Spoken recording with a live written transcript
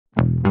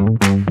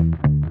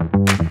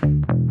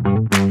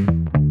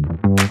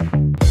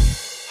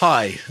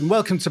Hi, and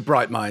welcome to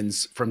Bright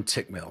Minds from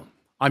Tickmill.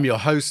 I'm your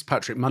host,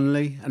 Patrick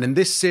Munley, and in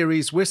this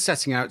series, we're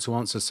setting out to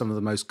answer some of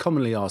the most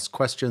commonly asked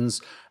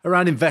questions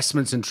around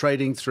investment and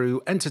trading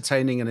through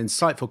entertaining and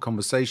insightful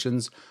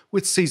conversations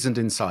with seasoned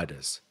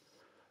insiders.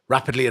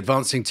 Rapidly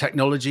advancing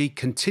technology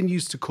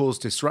continues to cause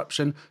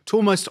disruption to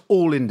almost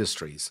all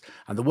industries,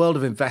 and the world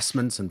of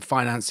investment and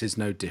finance is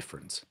no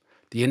different.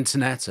 The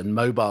internet and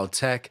mobile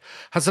tech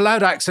has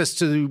allowed access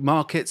to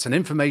markets and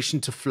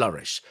information to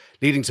flourish,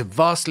 leading to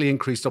vastly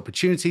increased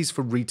opportunities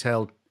for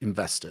retail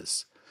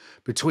investors.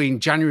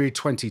 Between January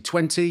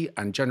 2020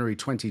 and January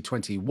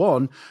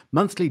 2021,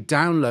 monthly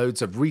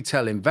downloads of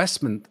retail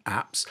investment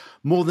apps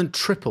more than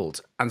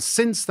tripled, and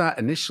since that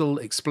initial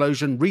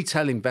explosion,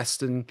 retail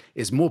investing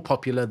is more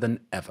popular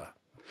than ever.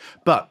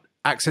 But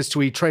access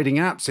to e-trading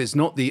apps is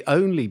not the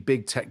only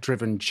big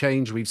tech-driven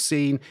change we've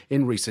seen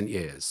in recent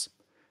years.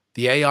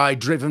 The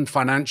AI-driven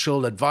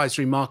financial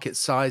advisory market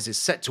size is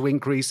set to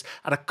increase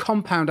at a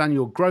compound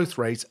annual growth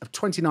rate of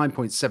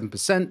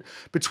 29.7%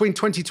 between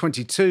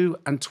 2022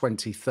 and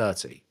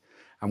 2030.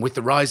 And with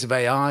the rise of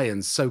AI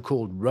and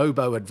so-called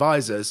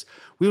robo-advisors,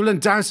 we will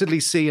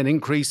undoubtedly see an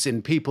increase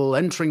in people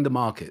entering the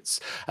markets,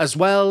 as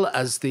well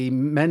as the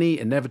many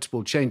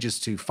inevitable changes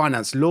to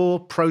finance law,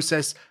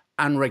 process,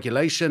 and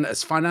regulation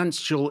as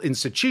financial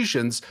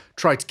institutions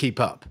try to keep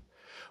up.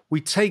 We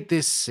take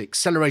this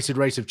accelerated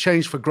rate of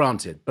change for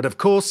granted, but of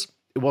course,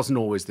 it wasn't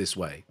always this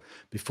way.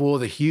 Before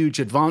the huge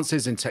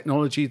advances in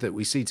technology that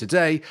we see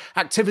today,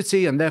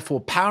 activity and therefore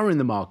power in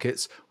the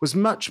markets was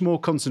much more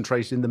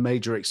concentrated in the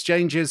major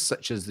exchanges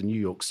such as the New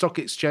York Stock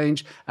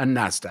Exchange and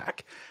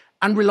NASDAQ,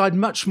 and relied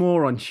much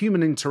more on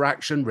human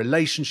interaction,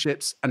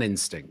 relationships, and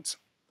instinct.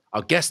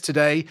 Our guest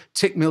today,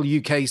 Tickmill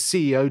UK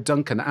CEO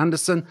Duncan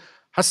Anderson,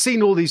 has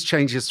seen all these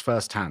changes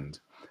firsthand.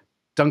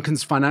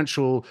 Duncan's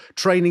financial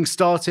training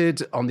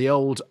started on the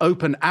old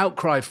open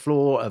outcry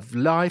floor of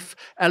LIFFE,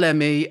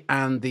 LME,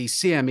 and the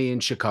CME in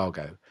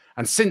Chicago.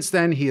 And since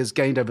then, he has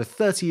gained over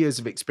 30 years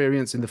of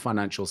experience in the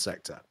financial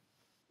sector.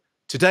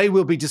 Today,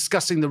 we'll be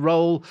discussing the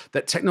role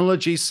that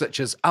technologies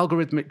such as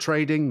algorithmic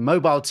trading,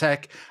 mobile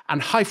tech,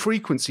 and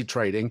high-frequency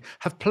trading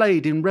have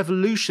played in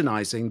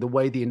revolutionizing the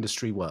way the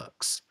industry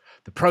works,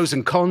 the pros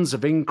and cons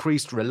of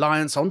increased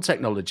reliance on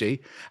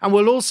technology, and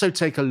we'll also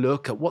take a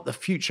look at what the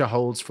future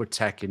holds for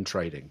tech in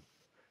trading.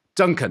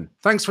 Duncan,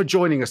 thanks for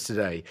joining us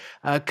today.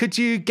 Could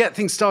you get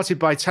things started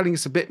by telling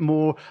us a bit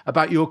more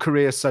about your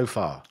career so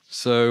far?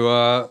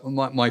 So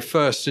my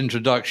first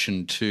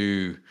introduction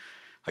to,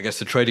 I guess,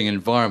 the trading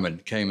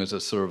environment came as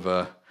a sort of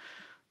a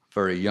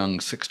very young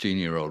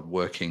 16-year-old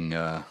working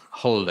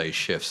holiday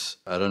shifts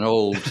at an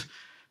old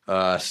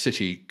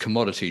city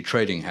commodity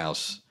trading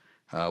house,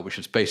 which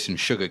is based in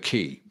Sugar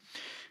Key.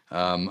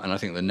 And I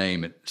think the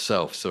name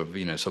itself sort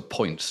of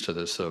points to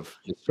the sort of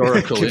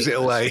historical... Gives it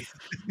away.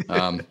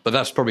 But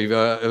that's probably,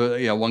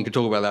 one could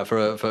talk about that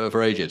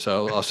for ages.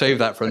 So I'll save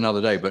that for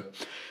another day. But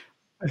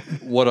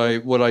what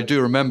I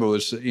do remember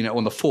was,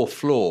 on the fourth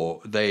floor,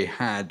 they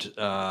had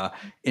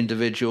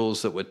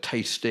individuals that were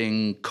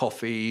tasting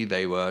coffee,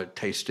 they were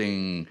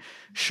tasting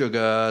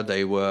sugar,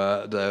 they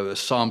were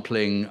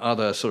sampling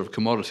other sort of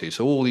commodities.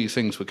 So all these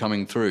things were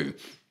coming through.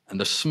 And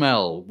the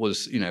smell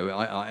was,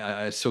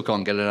 I still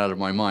can't get it out of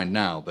my mind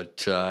now,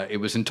 but it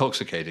was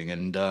intoxicating.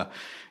 And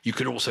you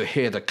could also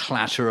hear the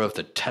clatter of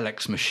the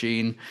telex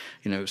machine,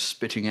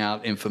 spitting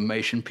out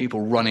information,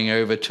 people running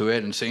over to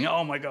it and saying,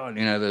 oh my God,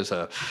 there's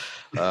a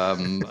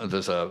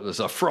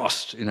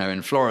frost,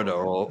 in Florida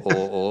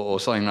or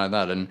something like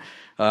that. And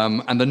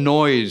the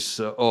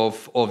noise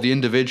of the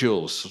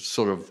individuals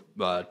sort of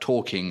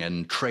talking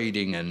and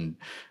trading and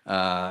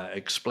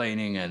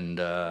explaining and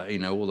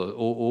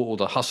all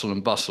the hustle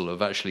and bustle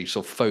of actually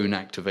sort of phone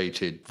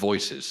activated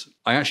voices.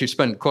 I actually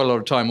spent quite a lot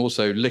of time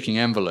also licking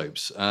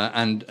envelopes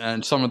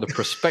and some of the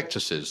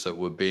prospectuses that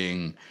were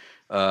being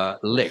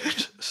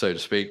licked, so to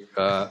speak,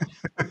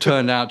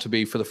 turned out to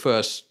be for the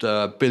first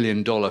 $1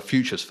 billion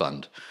futures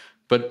fund.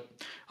 But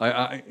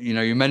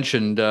you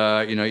mentioned,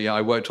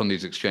 I worked on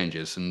these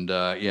exchanges, and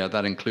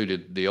that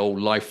included the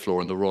old LIFFE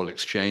floor and the Royal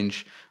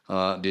Exchange,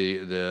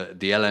 the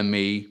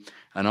LME,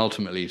 and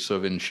ultimately sort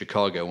of in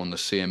Chicago on the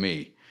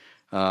CME.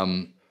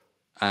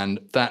 And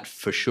that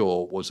for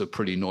sure was a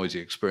pretty noisy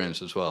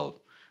experience as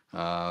well.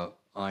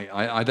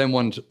 I then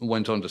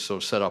went on to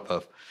sort of set up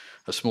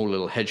a small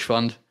little hedge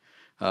fund,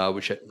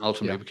 which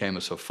ultimately became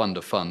a sort of fund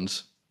of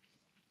funds,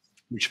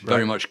 which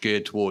very much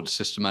geared towards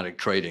systematic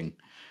trading.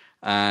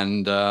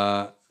 And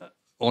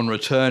on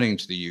returning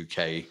to the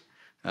UK,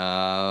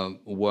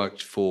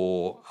 worked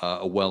for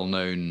a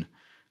well-known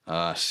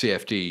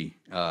CFD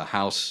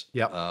house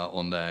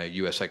on their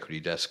US equity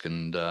desk,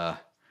 and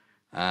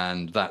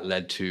that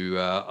led to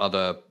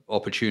other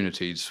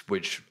opportunities,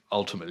 which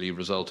ultimately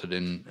resulted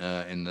in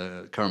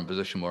the current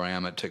position where I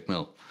am at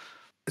Tickmill.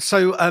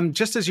 So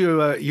just as you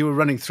were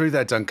running through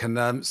there,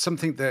 Duncan,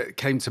 something that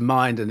came to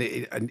mind,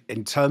 and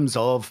in terms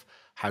of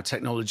how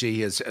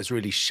technology has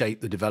really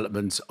shaped the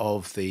development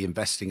of the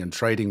investing and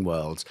trading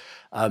world,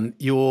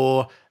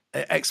 your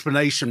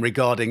explanation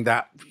regarding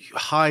that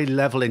high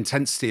level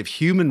intensity of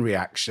human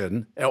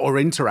reaction or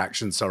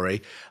interaction,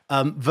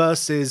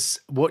 versus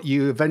what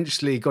you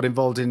eventually got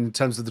involved in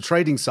terms of the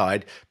trading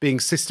side being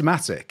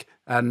systematic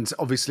and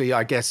obviously,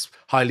 I guess,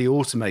 highly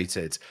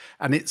automated.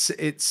 And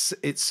it's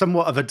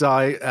somewhat of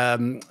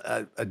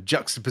a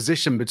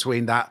juxtaposition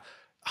between that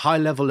high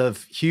level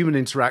of human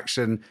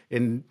interaction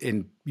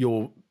in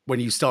your when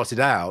you started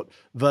out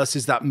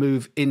versus that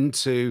move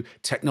into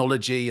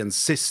technology and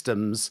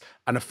systems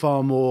and a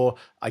far more,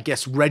 I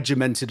guess,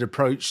 regimented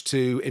approach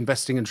to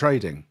investing and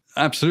trading.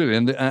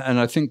 Absolutely. And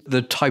I think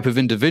the type of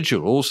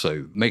individual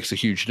also makes a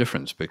huge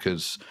difference,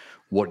 because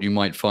what you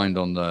might find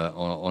on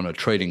a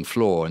trading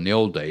floor in the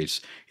old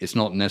days is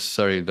not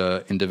necessarily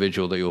the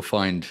individual that you'll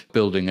find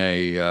building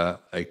a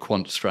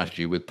quant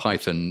strategy with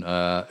Python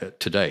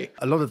today.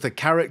 A lot of the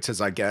characters,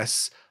 I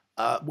guess,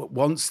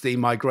 once the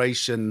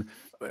migration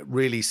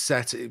really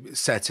set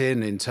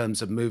in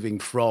terms of moving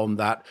from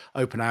that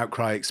open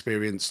outcry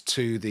experience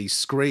to the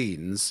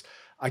screens,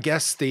 I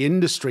guess the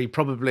industry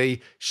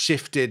probably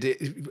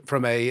shifted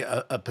from a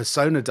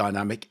persona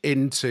dynamic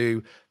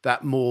into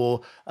that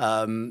more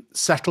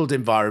settled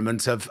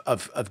environment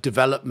of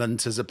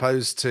development, as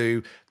opposed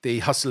to the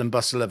hustle and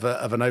bustle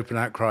of an open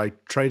outcry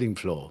trading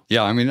floor.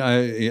 Yeah, I mean,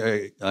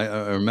 I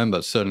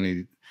remember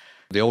certainly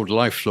the old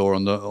LIFFE floor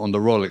on the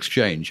Royal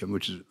Exchange,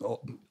 which is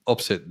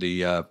opposite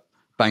the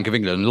Bank of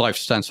England. LIFFE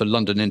stands for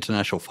London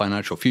International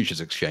Financial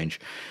Futures Exchange,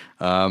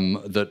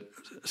 that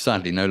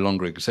sadly no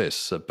longer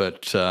exists.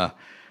 But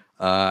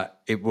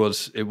it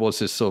was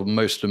this sort of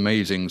most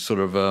amazing sort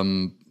of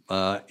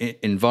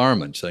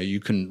environment. So you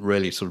couldn't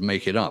really sort of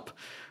make it up.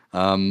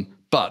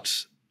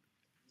 But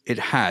it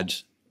had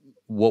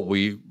what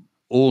we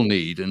all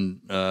need,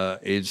 and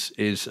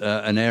is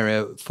an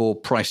area for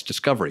price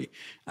discovery.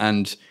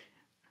 And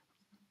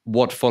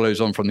what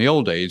follows on from the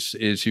old days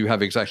is you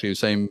have exactly the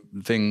same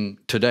thing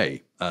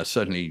today.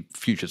 Certainly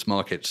futures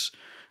markets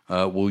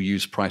will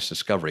use price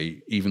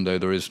discovery, even though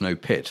there is no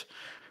pit.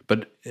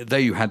 But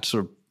there you had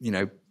sort of,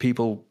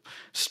 people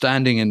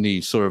standing in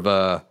these sort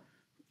of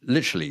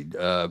literally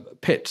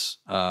pits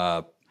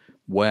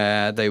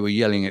where they were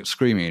yelling and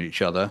screaming at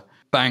each other,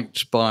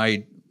 banked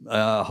by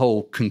a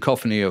whole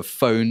cacophony of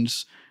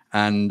phones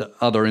and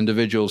other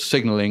individuals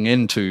signaling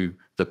into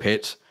the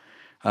pit.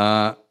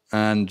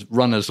 And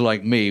runners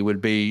like me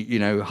would be,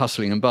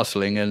 hustling and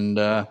bustling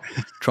and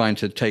trying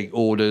to take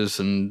orders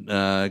and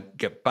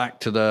get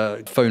back to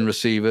the phone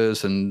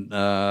receivers. And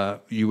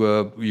you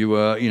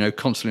were,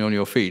 constantly on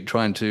your feet,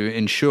 trying to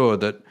ensure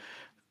that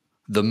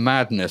the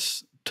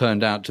madness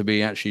turned out to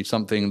be actually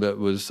something that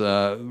was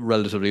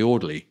relatively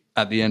orderly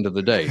at the end of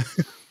the day.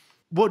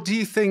 What do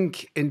you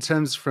think, in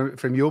terms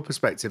from your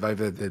perspective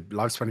over the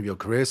lifespan of your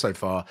career so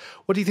far,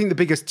 what do you think the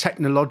biggest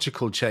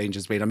technological change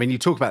has been? I mean, you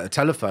talk about the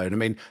telephone. I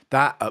mean,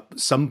 that at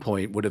some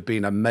point would have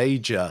been a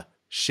major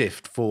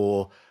shift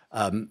for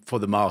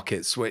the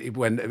markets,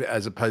 when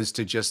as opposed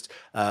to just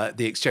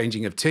the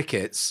exchanging of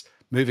tickets,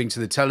 moving to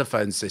the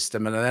telephone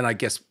system, and then I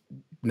guess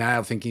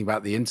now thinking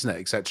about the internet,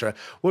 etc.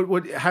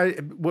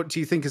 What do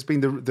you think has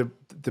been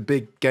the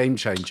big game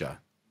changer?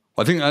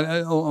 I think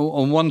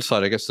on one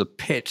side, I guess the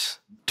pit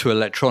to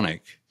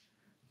electronic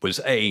was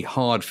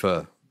hard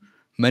for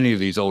many of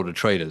these older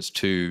traders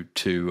to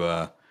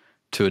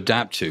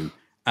adapt to,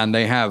 and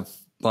they have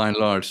by and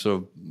large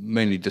sort of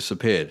mainly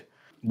disappeared.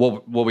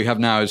 What we have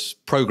now is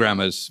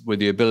programmers with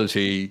the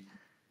ability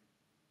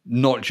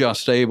not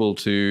just able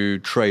to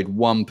trade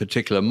one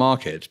particular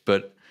market,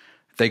 but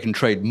they can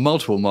trade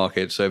multiple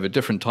markets over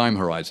different time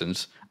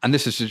horizons, and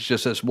this is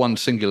just as one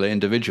singular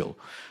individual.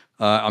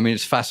 I mean,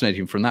 it's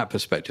fascinating from that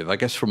perspective. I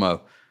guess from a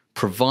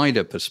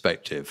provider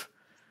perspective,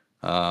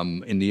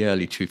 in the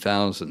early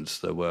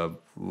 2000s, there were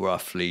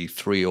roughly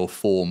 3 or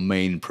 4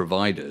 main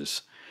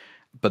providers,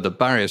 but the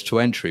barriers to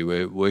entry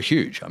were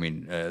huge. I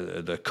mean,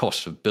 the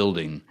cost of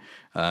building,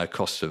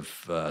 cost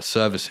of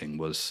servicing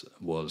was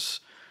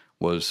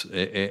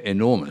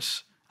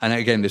enormous. And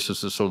again, this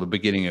was the sort of the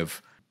beginning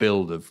of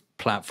build of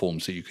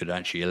platforms that you could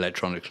actually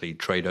electronically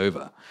trade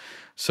over.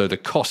 So the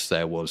cost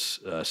there was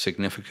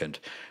significant.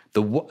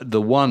 The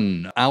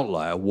one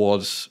outlier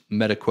was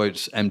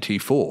MetaQuote's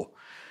MT4.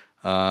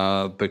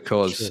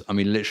 Because, sure. I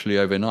mean, literally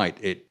overnight,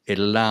 it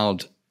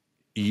allowed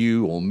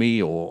you or me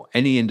or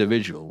any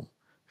individual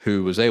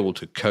who was able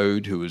to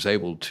code, who was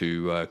able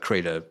to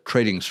create a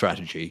trading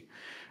strategy,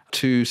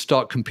 to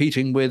start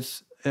competing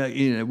with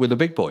the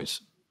big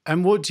boys.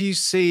 And what do you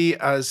see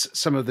as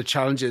some of the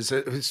challenges,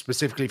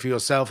 specifically for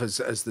yourself as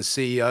the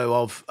CEO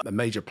of a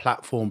major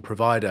platform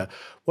provider?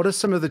 What are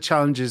some of the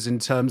challenges in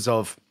terms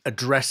of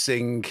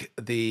addressing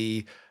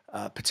the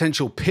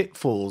potential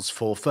pitfalls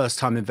for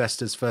first-time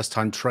investors,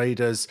 first-time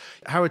traders?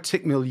 How are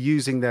Tickmill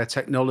using their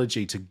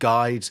technology to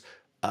guide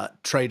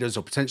traders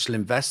or potential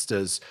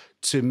investors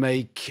to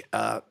make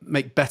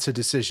better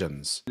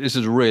decisions? This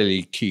is a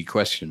really key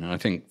question, and I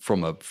think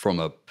from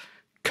a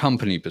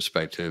company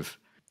perspective,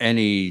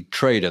 any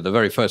trader, the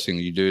very first thing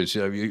that you do is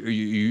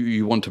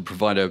you want to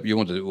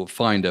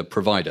find a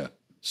provider.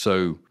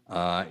 So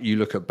you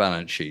look at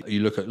balance sheet,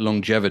 you look at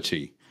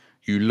longevity,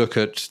 You look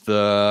at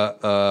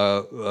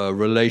the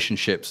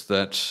relationships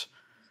that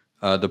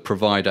the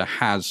provider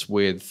has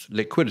with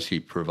liquidity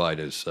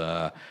providers.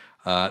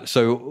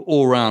 So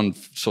all-round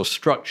sort of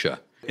structure.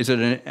 Is it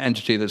an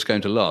entity that's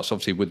going to last?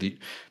 Obviously, with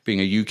being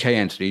a UK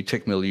entity,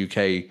 Tickmill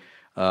UK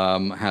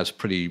has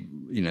pretty,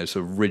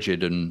 sort of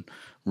rigid and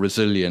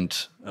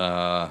resilient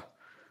sort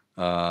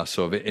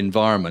of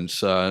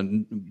environments,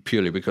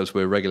 purely because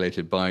we're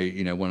regulated by,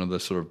 one of the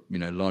sort of,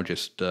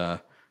 largest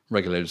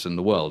regulators in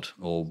the world,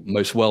 or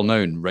most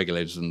well-known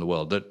regulators in the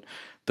world,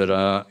 that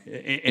are,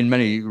 in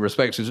many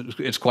respects,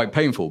 it's quite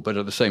painful. But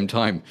at the same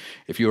time,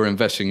 if you're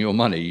investing your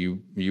money,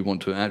 you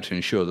want to actually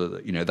ensure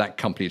that, that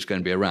company is going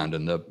to be around,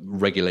 and the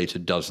regulator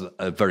does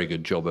a very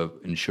good job of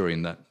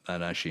ensuring that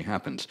actually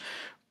happens.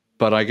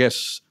 But I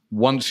guess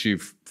once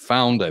you've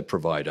found a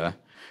provider,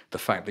 the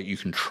fact that you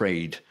can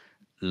trade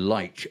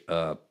like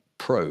a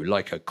pro,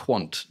 like a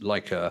quant,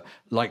 like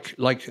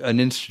an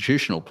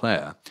institutional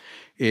player,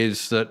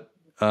 is that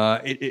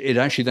it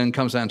actually then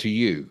comes down to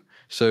you.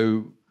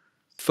 So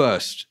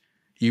first,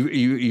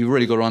 you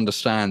really got to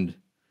understand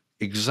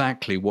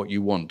exactly what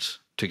you want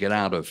to get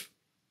out of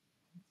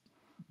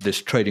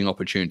this trading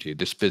opportunity,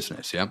 this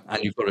business, yeah,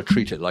 and you've got to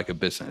treat it like a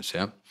business,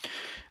 yeah.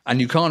 And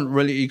you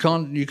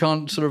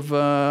can't sort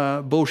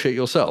of bullshit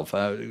yourself.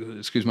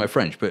 Excuse my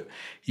French, but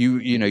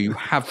you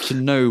have to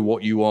know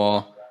what you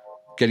are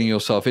getting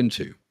yourself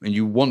into, and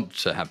you want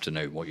to have to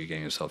know what you're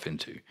getting yourself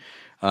into.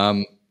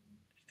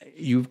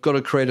 You've got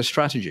to create a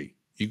strategy.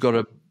 You've got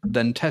to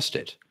then test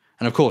it.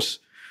 And of course,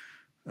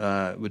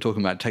 we're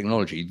talking about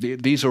technology.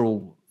 These are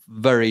all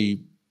very,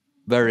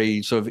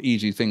 very sort of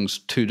easy things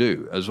to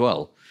do as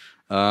well.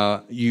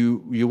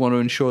 You want to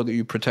ensure that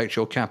you protect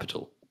your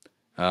capital.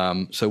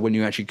 So when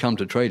you actually come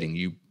to trading,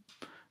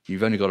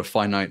 you've only got a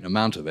finite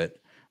amount of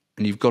it,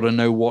 and you've got to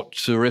know what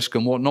to risk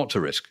and what not to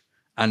risk,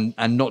 and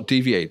not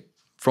deviate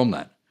from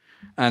that.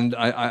 And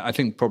I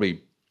think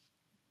probably,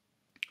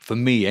 for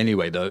me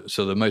anyway, though,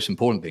 so the most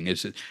important thing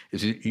is that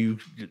you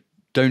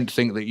don't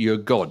think that you're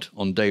God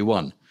on day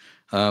one,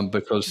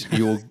 because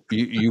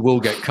you will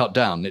get cut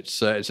down.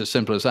 It's as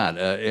simple as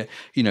that.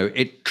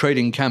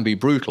 Trading can be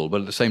brutal, but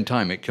at the same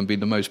time, it can be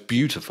the most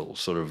beautiful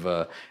sort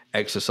of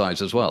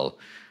exercise as well.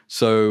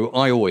 So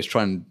I always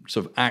try and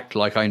sort of act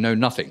like I know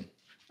nothing,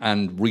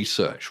 and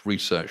research.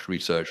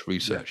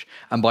 Yeah.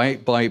 And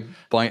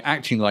by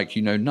acting like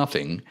you know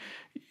nothing,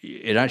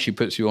 it actually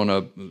puts you on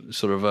a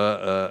sort of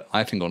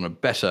I think on a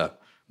better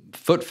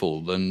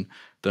footfall than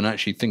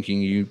actually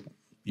thinking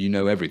you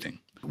know everything.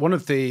 One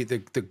of the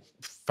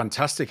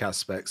fantastic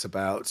aspects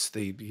about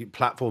the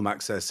platform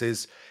access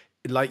is,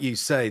 like you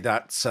say,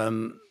 that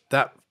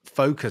that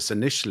focus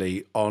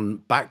initially on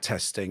back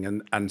testing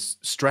and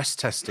stress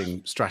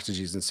testing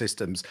strategies and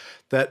systems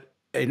that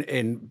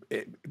in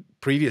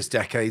previous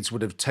decades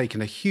would have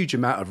taken a huge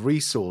amount of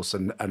resource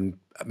and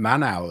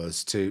man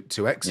hours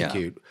to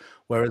execute. Yeah.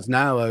 Whereas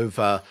now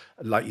over,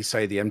 like you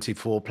say, the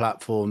MT4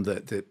 platform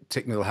that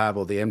Tickmill have,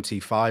 or the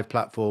MT5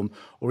 platform,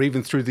 or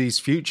even through these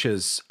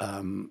futures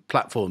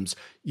platforms,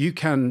 you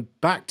can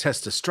back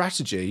test a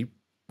strategy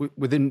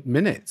within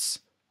minutes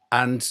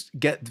and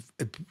get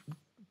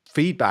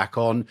feedback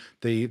on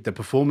the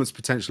performance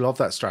potential of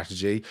that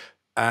strategy,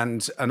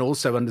 and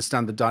also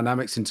understand the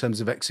dynamics in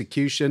terms of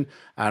execution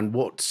and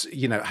what,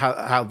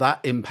 how that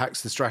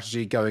impacts the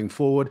strategy going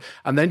forward.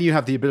 And then you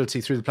have the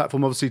ability through the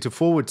platform, obviously, to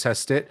forward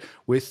test it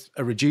with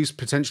a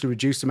potentially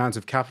reduced amount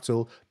of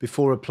capital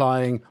before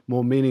applying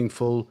more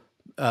meaningful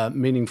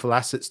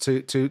assets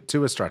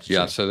to a strategy.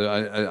 Yeah,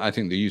 so I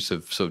think the use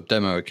of sort of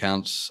demo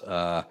accounts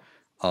are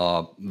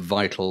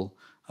vital.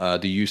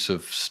 The use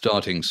of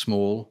starting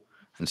small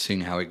and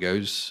seeing how it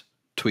goes,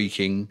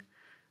 tweaking,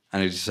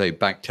 and as you say,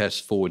 back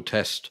test, forward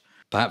test,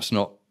 perhaps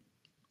not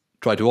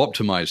try to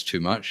optimize too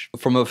much.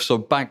 From a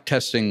sort of back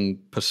testing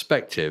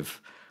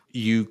perspective,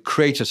 you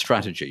create a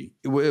strategy,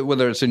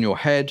 whether it's in your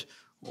head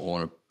or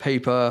on a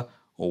paper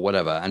or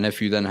whatever. And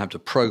if you then have to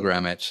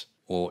program it,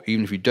 or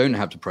even if you don't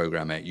have to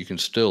program it, you can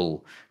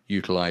still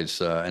utilize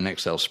an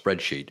Excel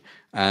spreadsheet.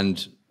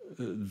 And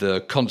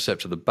the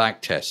concept of the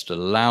back test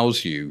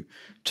allows you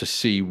to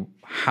see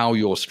how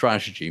your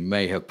strategy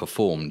may have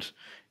performed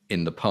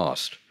in the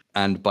past.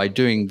 And by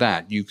doing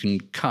that, you can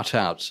cut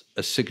out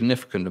a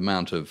significant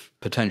amount of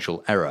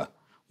potential error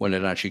when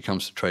it actually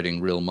comes to trading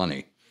real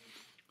money.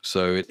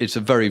 So it's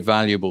a very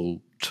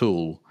valuable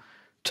tool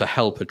to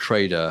help a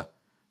trader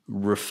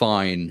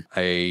refine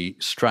a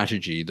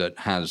strategy that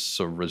has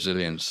sort of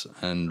resilience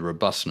and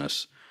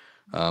robustness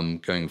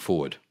going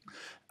forward.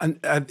 And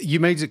you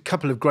made a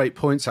couple of great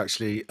points,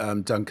 actually,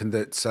 Duncan,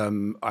 that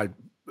I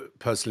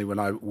personally, when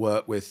I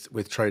work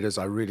with traders,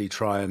 I really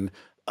try and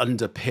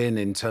underpin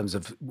in terms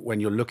of when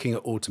you're looking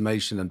at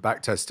automation and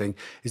backtesting,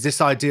 is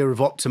this idea of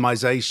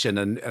optimization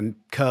and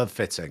curve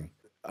fitting.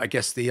 I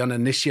guess the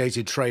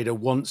uninitiated trader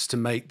wants to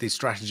make the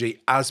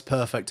strategy as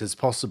perfect as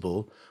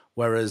possible,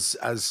 whereas,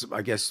 as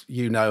I guess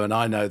you know and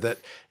I know, that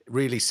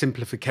really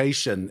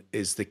simplification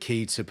is the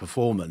key to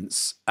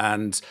performance,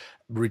 and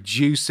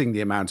reducing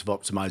the amount of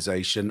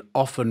optimization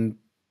often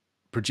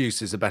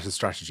produces a better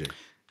strategy.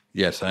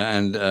 Yes,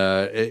 and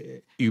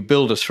you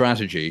build a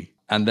strategy,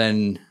 and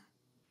then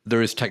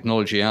there is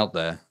technology out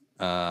there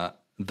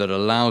that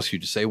allows you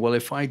to say, well,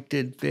 if I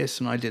did this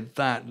and I did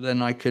that,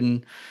 then I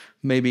can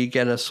maybe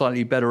get a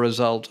slightly better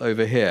result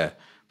over here.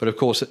 But of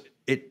course,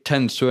 it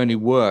tends to only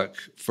work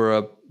for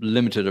a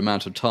limited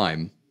amount of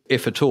time,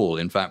 if at all,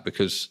 in fact,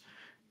 because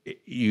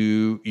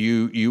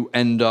you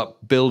end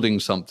up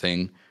building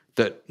something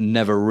that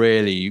never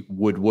really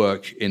would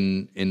work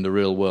in the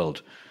real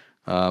world.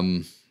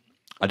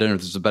 I don't know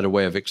if there's a better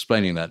way of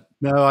explaining that.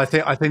 No, I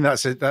think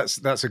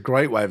that's a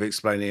great way of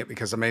explaining it,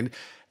 because I mean,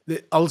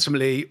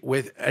 ultimately,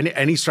 with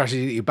any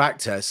strategy that you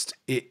backtest,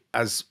 it,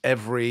 as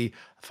every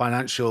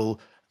financial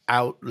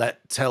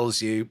outlet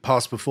tells you,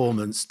 past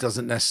performance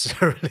doesn't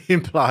necessarily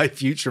imply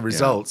future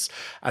results,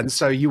 and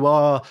so you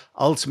are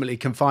ultimately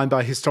confined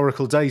by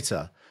historical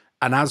data.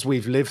 And as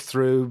we've lived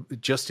through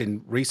just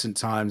in recent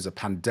times, a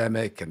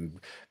pandemic and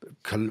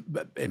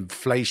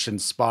inflation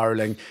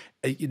spiraling,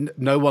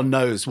 no one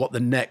knows what the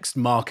next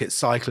market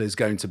cycle is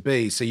going to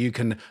be. So you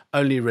can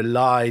only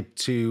rely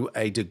to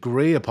a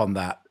degree upon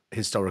that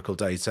historical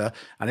data.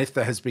 And if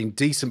there has been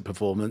decent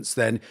performance,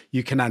 then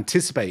you can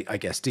anticipate, I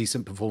guess,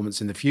 decent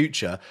performance in the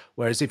future.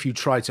 Whereas if you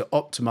try to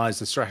optimize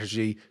the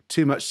strategy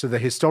too much to the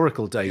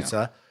historical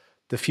data,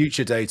 the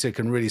future data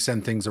can really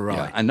send things awry.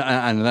 Yeah.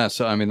 And that's,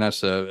 I mean,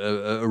 that's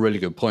a really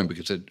good point,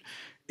 because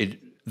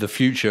the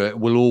future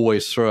will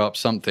always throw up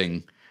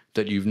something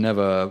that you've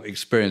never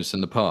experienced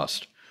in the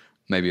past,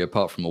 maybe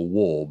apart from a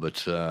war,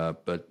 but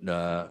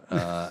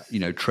you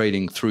know,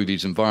 trading through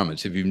these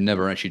environments, if you've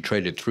never actually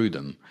traded through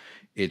them,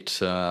 it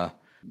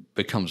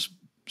becomes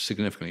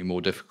significantly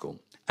more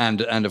difficult.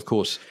 And of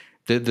course,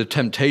 the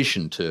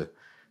temptation to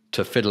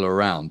fiddle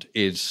around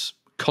is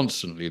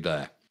constantly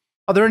there.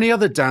 Are there any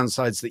other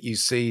downsides that you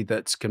see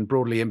that can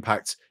broadly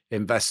impact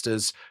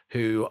investors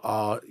who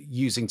are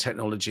using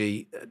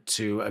technology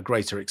to a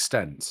greater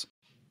extent?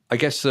 I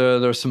guess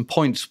there are some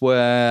points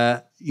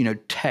where, you know,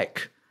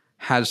 tech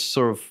has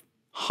sort of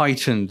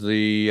heightened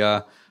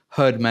the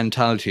herd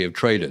mentality of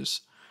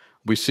traders.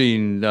 We've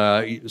seen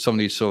some of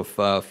these sort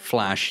of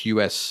flash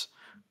US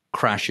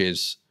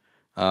crashes,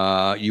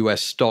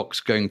 US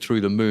stocks going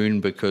through the moon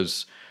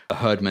because a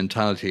herd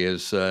mentality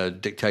has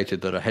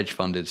dictated that a hedge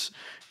fund is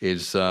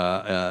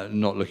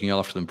not looking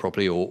after them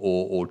properly,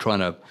 or trying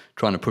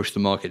to push the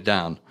market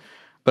down.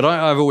 But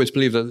I've always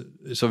believed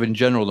that sort of in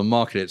general, the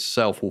market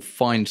itself will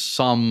find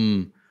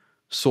some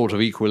sort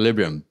of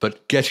equilibrium.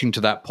 But getting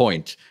to that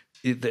point,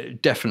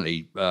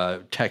 definitely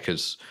tech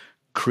has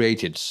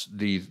created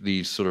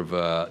these sort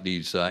of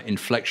these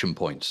inflection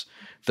points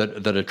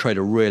that a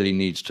trader really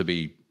needs to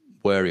be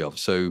wary of.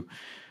 So,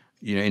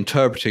 you know,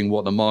 interpreting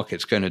what the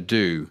market's going to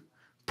do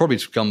probably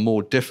has become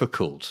more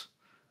difficult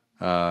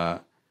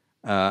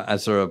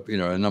as there are, you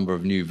know, a number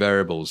of new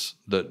variables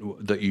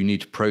that you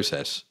need to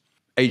process.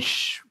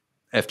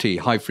 HFT,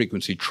 high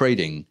frequency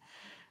trading,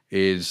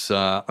 is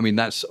I mean,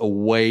 that's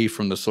away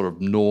from the sort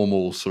of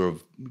normal sort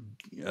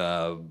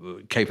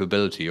of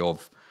capability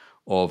of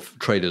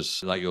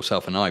traders like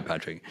yourself and I,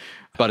 Patrick.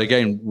 But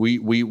again,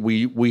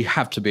 we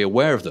have to be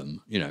aware of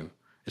them, you know,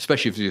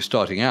 especially if you're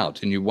starting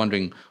out and you're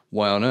wondering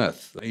why on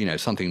earth, you know,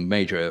 something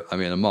major, I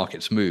mean, the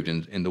market's moved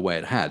in the way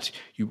it has.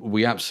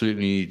 We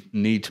absolutely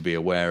need to be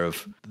aware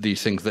of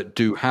these things that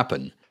do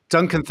happen.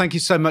 Duncan, thank you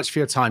so much for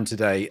your time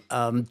today.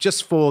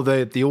 Just for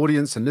the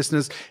audience and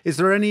listeners, is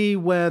there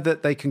anywhere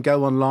that they can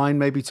go online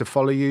maybe to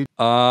follow you?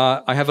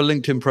 I have a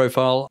LinkedIn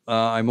profile.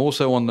 I'm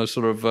also on the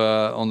sort of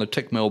on the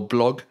Tickmill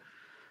blog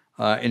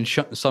in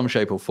some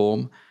shape or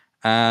form.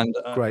 And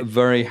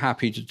very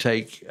happy to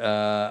take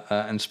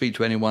and speak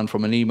to anyone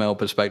from an email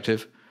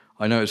perspective.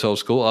 I know it's old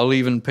school. I'll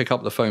even pick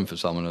up the phone for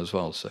someone as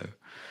well. So,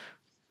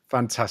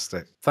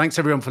 fantastic. Thanks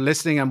everyone for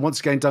listening. And once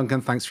again, Duncan,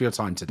 thanks for your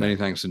time today. Many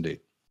thanks indeed.